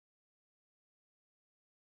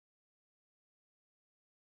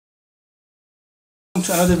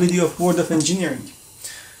To another video of World of Engineering.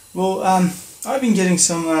 Well, I've been getting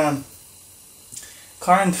some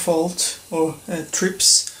current fault or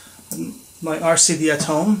trips on my RCD at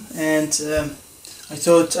home, and I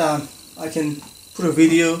thought I can put a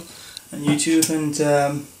video on YouTube and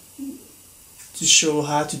to show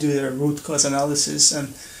how to do the root cause analysis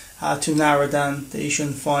and how to narrow down the issue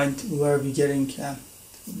and find where we're getting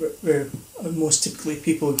where most typically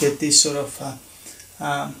people get this sort of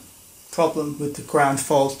problem with the ground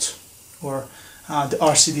fault or the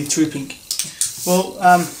RCD tripping. Well,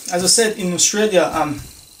 as I said, in Australia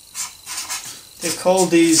they call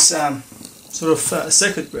these sort of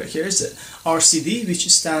circuit breakers RCD, which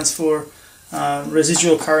stands for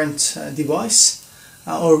Residual Current Device,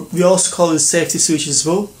 or we also call it safety switch as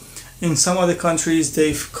well. In some other countries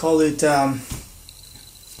they've called it I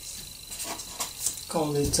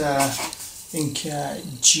think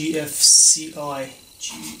GFCI,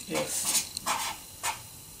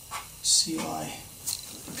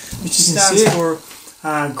 which stands for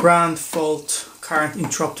ground fault current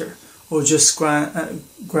interrupter, or just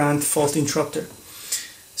ground fault interrupter.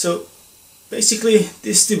 So basically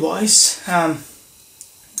this device,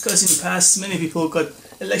 because in the past many people got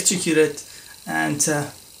electrocuted and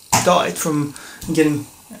died from the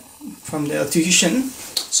electrocution,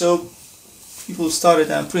 so people started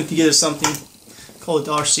putting together something called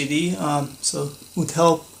RCD, so would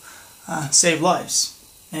help save lives.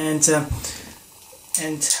 And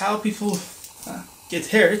how people get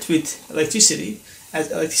hurt with electricity, as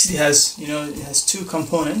electricity has, it has two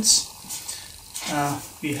components.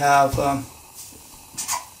 We have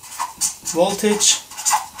voltage,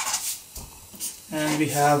 and we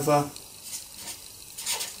have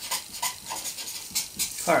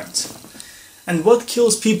current. And what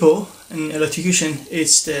kills people in electrocution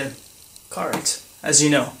is the current, as you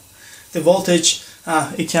know. The voltage,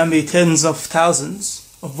 it can be tens of thousands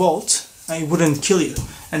of volts, and it wouldn't kill you.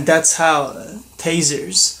 And that's how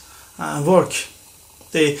tasers work.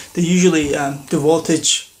 They usually, the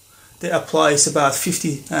voltage they apply is about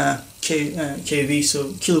 50 kV,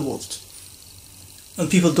 so kilovolt, and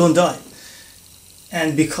people don't die.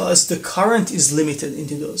 And because the current is limited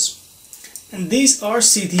into those. And these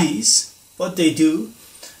RCDs, what they do,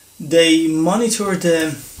 they monitor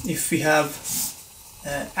if we have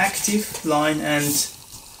active line and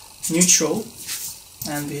neutral,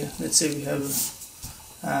 and let's say we have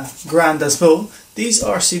ground as well. These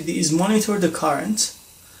RCDs monitor the current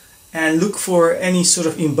and look for any sort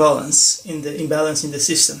of imbalance in the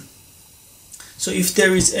system. So if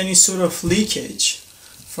there is any sort of leakage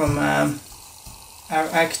from our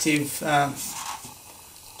active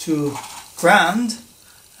to ground,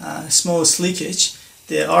 smallest leakage,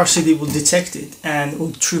 the RCD will detect it and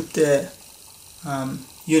will trip the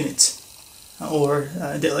unit or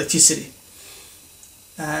the electricity.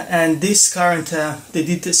 And this current, they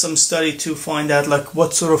did some study to find out like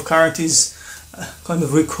what sort of current is kind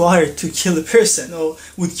of required to kill a person, or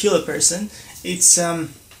would kill a person. It's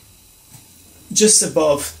just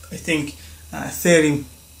above, I think, 30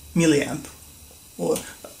 milliamp, or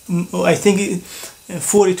I think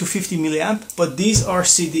 40 to 50 milliamp, but these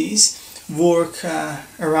RCDs work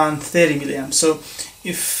around 30 milliamp. So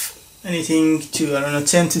if anything to, I don't know,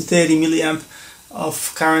 10 to 30 milliamp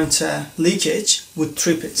of current leakage would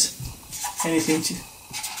trip it. Anything to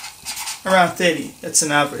around 30, that's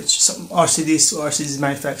an average. Some RCDs to RCDs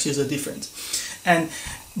manufacturers are different. And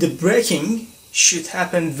the breaking should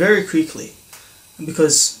happen very quickly,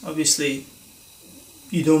 because obviously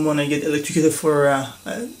you don't want to get electrocuted for a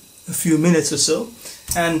few minutes or so.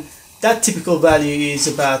 And that typical value is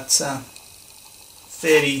about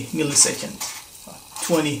 30 milliseconds,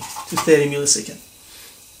 20 to 30 milliseconds.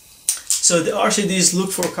 So the RCDs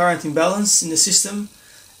look for current imbalance in the system.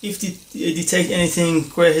 If they detect anything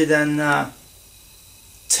greater than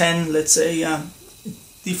 10, let's say,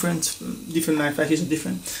 different manufacturers are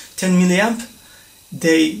different, 10 milliamp,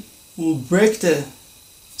 they will break the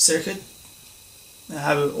circuit,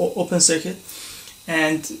 have an open circuit,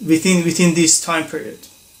 and within this time period.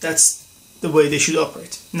 That's the way they should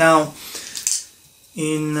operate. Now,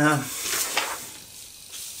 in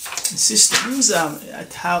systems at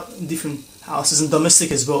different houses and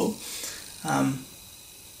domestic as well,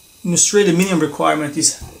 in Australia, minimum requirement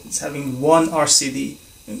is having one RCD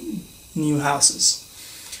in new houses.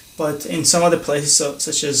 But in some other places,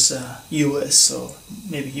 such as US or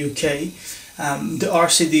maybe UK, the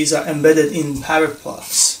RCDs are embedded in power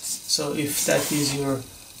plugs. So if that is your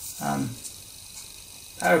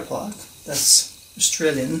power plug, that's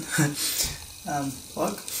Australian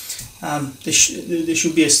plug, there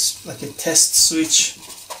should be like a test switch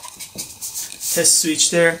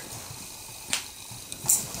there,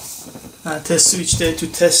 test switch there to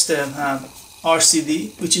test the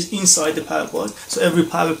RCD, which is inside the power plug. So every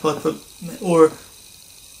power plug, or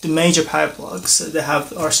the major power plugs, they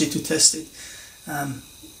have RCD to test it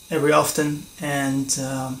every often, and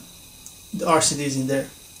the RCD is in there.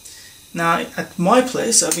 Now at my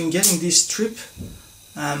place, I've been getting this trip,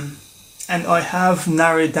 and I have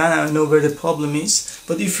narrowed down. I know where the problem is.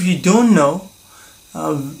 But if you don't know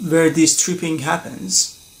where this tripping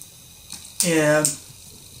happens,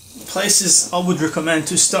 places I would recommend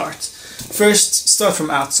to start. First, start from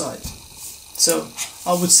outside. So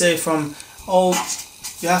I would say from all,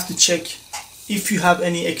 you have to check if you have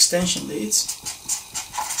any extension leads.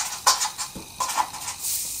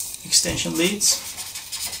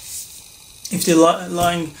 If they're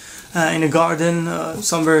lying in a garden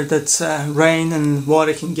somewhere that's rain and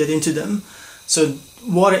water can get into them, so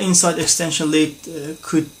water inside extension lead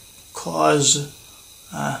could cause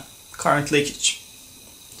current leakage.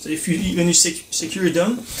 So if when you secure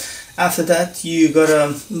them, after that you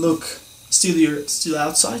gotta look. You're still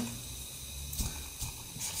outside.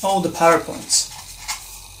 All the power points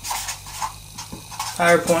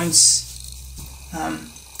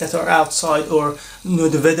that are outside, or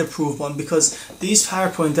the weatherproof one, because these power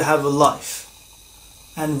points, they have a life,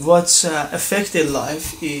 and what affects their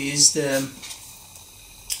life is the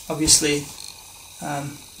obviously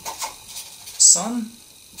sun,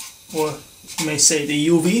 or you may say the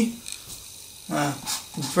UV,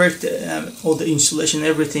 break all the insulation,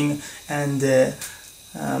 everything, and the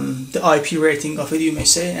IP rating of it, you may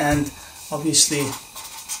say, and obviously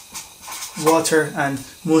water and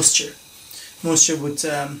moisture. Moisture would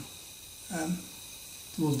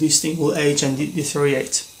this thing will age and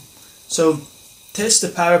deteriorate. So test the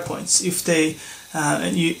power points. If they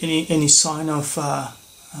any sign of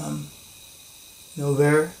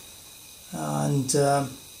wear and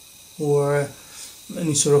or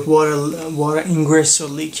any sort of water ingress or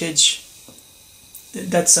leakage,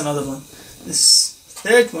 that's another one. This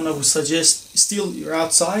third one I would suggest, still you're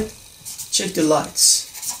outside, check the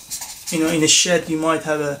lights. In a shed you might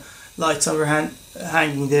have a lights overhang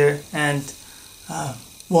hanging there, and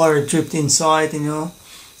water dripped inside,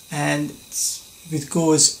 and if it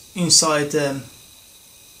goes inside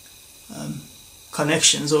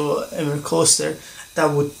connections or ever close there, that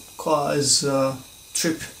would cause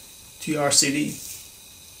trip to your RCD.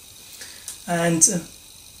 And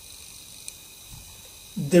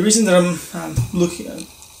the reason that I'm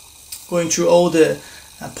going through all the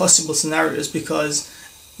possible scenarios, because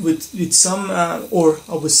with some, or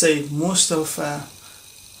I would say most of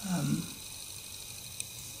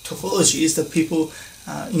topologies that people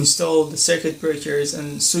install the circuit breakers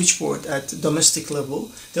and switchboard at the domestic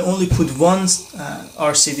level, they only put one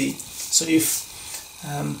RCD. So if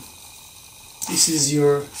this is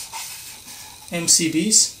your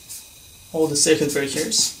MCBs, all the circuit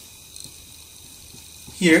breakers,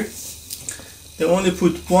 here they only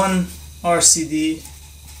put one RCD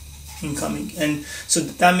incoming, and so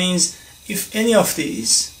that means if any of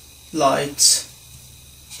these lights,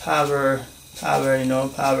 power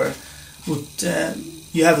would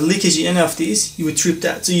you have leakage in any of these, you would trip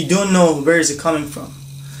that. So you don't know where is it coming from.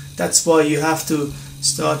 That's why you have to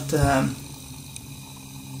start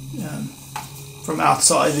from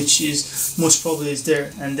outside, which is most probably is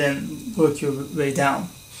there, and then work your way down.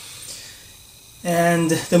 And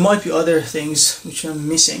there might be other things which I'm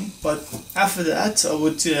missing, but after that I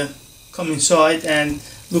would come inside and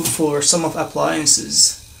look for some of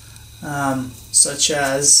appliances, such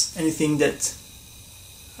as anything that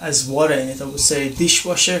has water in it. I would say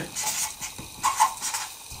dishwasher,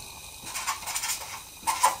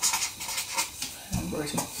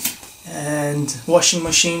 and washing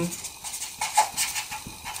machine.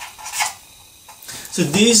 So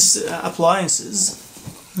these appliances,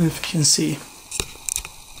 if you can see,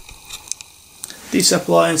 these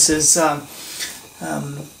appliances,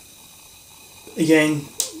 again,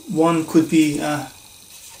 one could be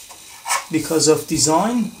because of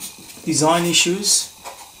design issues.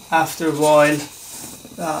 After a while,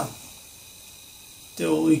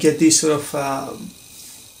 we get these sort of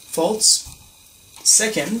faults.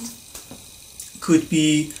 Second, could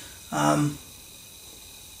be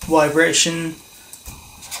vibration,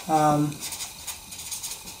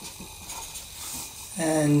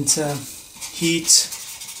 and heat,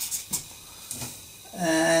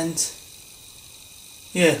 and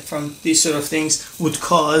from these sort of things would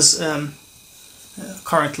cause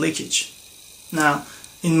current leakage. Now,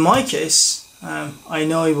 in my case, I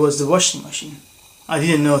know it was the washing machine. I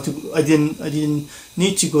didn't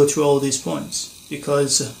need to go through all these points,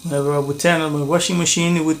 because whenever I would turn on my washing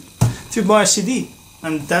machine, it would trip my RCD,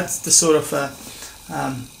 and that's the sort of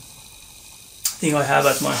thing I have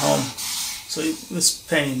at my home, so it was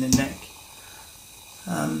pain in the neck.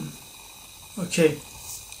 Okay,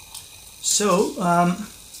 so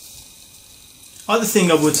other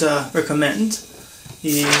thing I would recommend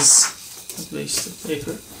is, waste of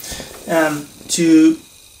paper, to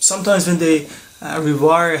sometimes when they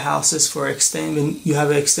rewire houses for when you have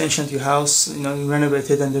an extension to your house, you renovate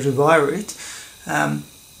it and they rewire it,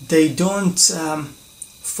 they don't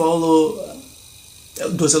follow,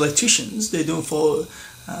 those electricians, they don't follow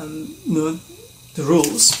the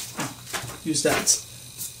rules. Use that.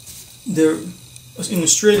 In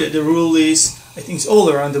Australia, the rule is, I think it's all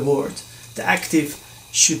around the world, the active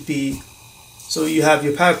should be, so you have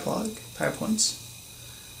your power points.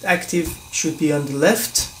 The active should be on the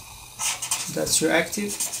left, so that's your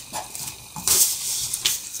active.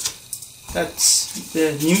 That's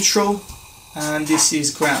the neutral, and this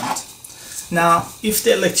is ground. Now, if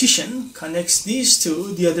the electrician connects these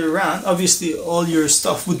two the other around, obviously all your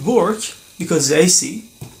stuff would work because it's AC,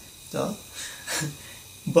 duh.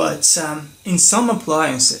 But in some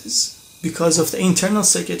appliances, because of the internal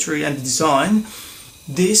circuitry and the design,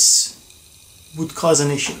 this would cause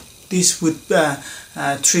an issue. This would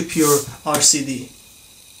trip your RCD.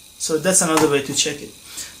 So that's another way to check it.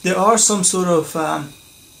 There are some sort of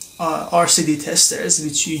RCD testers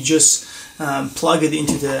which you just plug it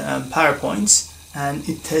into the power points, and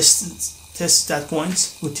it tests that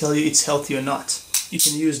point, will tell you it's healthy or not. You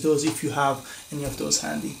can use those if you have any of those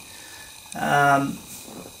handy.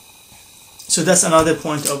 So that's another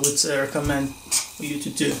point I would recommend for you to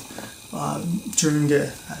do during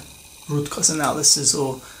the root cause analysis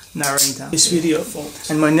or narrowing down this video fault.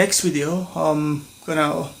 In my next video, I'm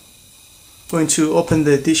going to open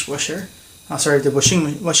the dishwasher, the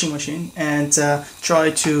washing machine, and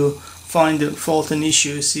try to find the fault and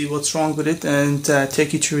issue, see what's wrong with it, and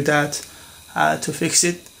take you through that to fix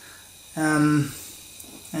it. And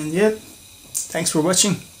yeah, thanks for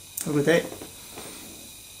watching. Have a good day.